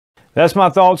That's my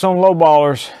thoughts on low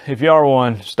ballers. If you are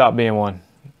one, stop being one.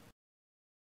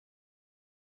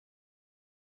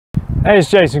 Hey, it's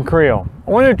Jason Creel.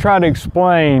 I wanted to try to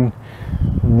explain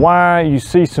why you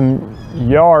see some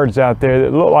yards out there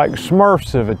that look like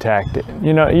Smurfs have attacked it.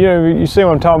 You see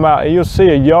what I'm talking about? You'll see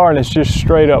a yard and it's just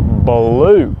straight up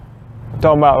blue. I'm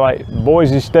talking about like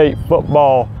Boise State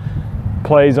football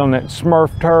plays on that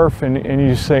Smurf turf, and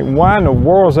you say, why in the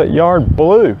world is that yard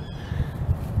blue?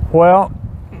 Well,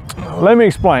 let me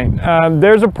explain.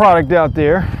 There's a product out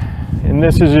there, and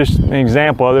this is just an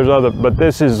example. There's other, but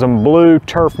this is some blue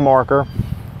turf marker,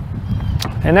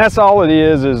 and that's all it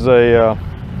is a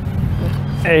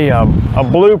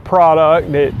blue product,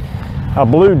 a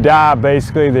blue dye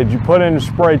basically, that you put in a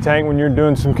spray tank when you're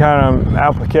doing some kind of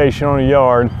application on a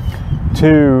yard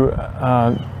to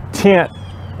tint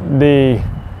the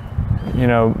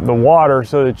water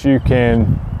so that you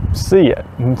can see it.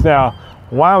 Now,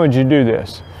 why would you do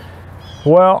this?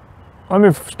 Well, let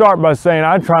me start by saying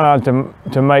I try not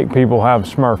to make people have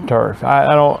Smurf turf.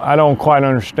 I don't quite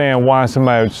understand why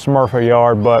somebody would Smurf a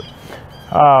yard, but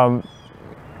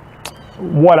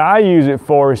what I use it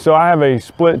for is, so I have a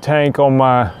split tank on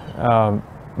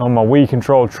my weed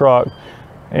control truck,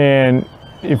 and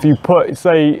if you put,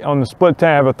 say on the split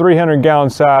tank, I have a 300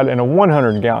 gallon side and a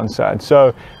 100 gallon side.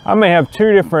 So I may have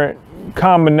two different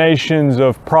combinations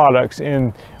of products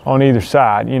on either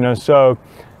side,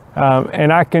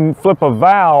 and I can flip a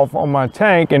valve on my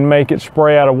tank and make it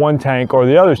spray out of one tank or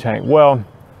the other tank. Well,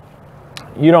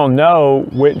 you don't know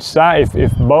which side,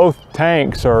 if both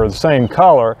tanks are the same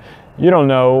color, you don't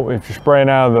know if you're spraying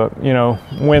out of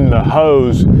the, when the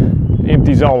hose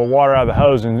empties all the water out of the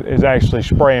hose and is actually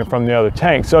spraying from the other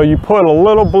tank. So you put a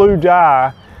little blue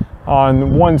dye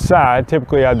on one side.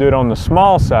 Typically I do it on the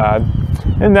small side,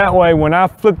 and that way when I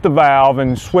flip the valve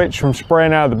and switch from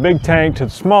spraying out of the big tank to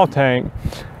the small tank,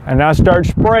 and I start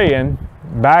spraying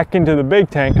back into the big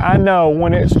tank, I know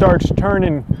when it starts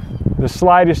turning the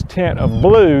slightest tint of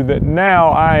blue that now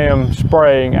I am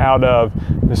spraying out of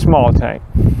the small tank.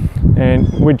 And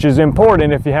which is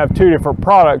important if you have two different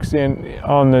products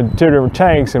on the two different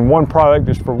tanks, and one product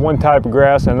is for one type of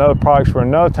grass and another product's for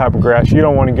another type of grass. You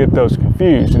don't want to get those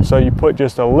confused, and so you put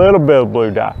just a little bit of blue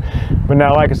dye. But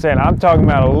now, like I said, I'm talking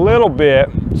about a little bit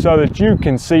so that you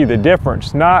can see the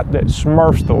difference, not that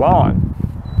Smurfs the lawn.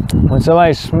 When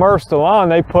somebody Smurfs the lawn,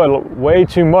 they put way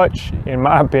too much, in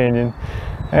my opinion.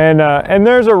 And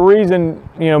there's a reason,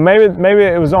 maybe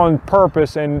it was on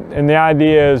purpose, and the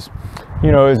idea is,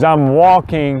 as I'm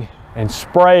walking and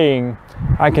spraying,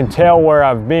 I can tell where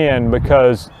I've been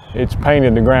because it's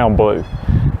painted the ground blue.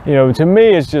 To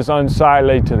me, it's just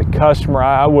unsightly to the customer.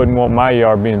 I wouldn't want my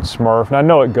yard being Smurfed. And I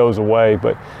know it goes away,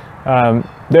 but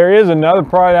there is another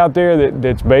product out there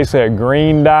that's basically a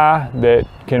green dye that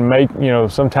can make,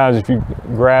 sometimes if your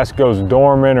grass goes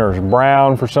dormant or is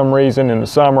brown for some reason in the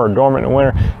summer or dormant in the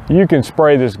winter, you can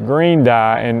spray this green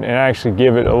dye and actually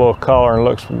give it a little color and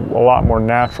looks a lot more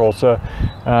natural. So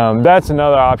that's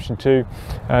another option too.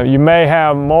 You may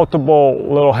have multiple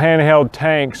little handheld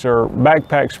tanks or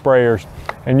backpack sprayers,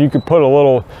 and you could put a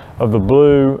little of the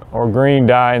blue or green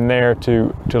dye in there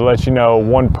to let you know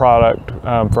one product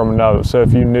from another. So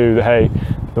if you knew that, hey,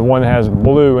 the one that has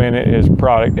blue in it is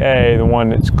product A, the one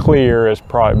that's clear is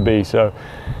product B. So,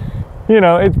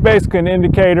 it's basically an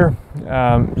indicator.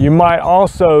 You might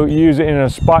also use it in a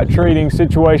spot treating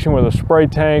situation with a spray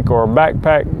tank or a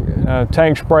backpack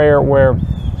tank sprayer, where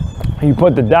you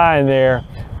put the dye in there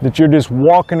that you're just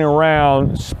walking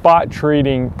around spot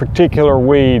treating particular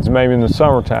weeds, maybe in the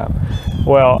summertime.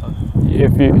 Well,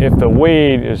 if the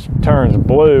weed turns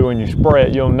blue and you spray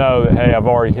it, you'll know that, hey, I've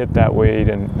already hit that weed,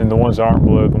 and the ones that aren't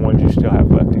blue, the ones you still have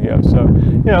left to go. So,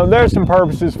 there's some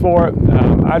purposes for it.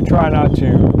 I try not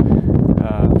to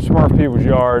Smurf people's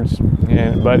yards,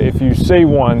 but if you see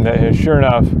one that is sure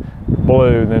enough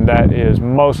blue, then that is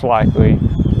most likely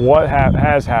what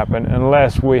has happened,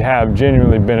 unless we have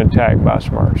genuinely been attacked by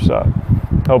Smurfs. So,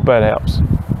 hope that helps.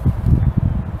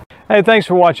 Hey, thanks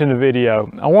for watching the video.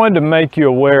 I wanted to make you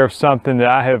aware of something that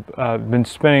I have been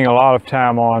spending a lot of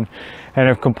time on and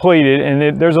have completed,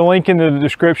 and there's a link in the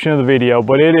description of the video,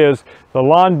 but it is the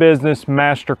Lawn Business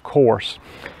Master Course.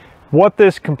 What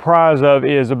this comprises of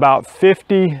is about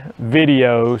 50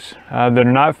 videos that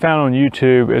are not found on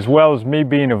YouTube, as well as me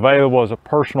being available as a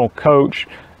personal coach,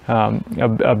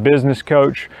 a business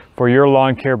coach for your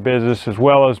lawn care business, as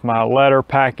well as my letter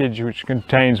package, which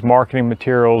contains marketing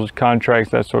materials,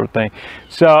 contracts, that sort of thing.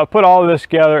 So I put all of this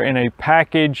together in a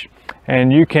package,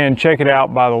 and you can check it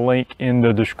out by the link in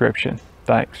the description.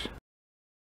 Thanks.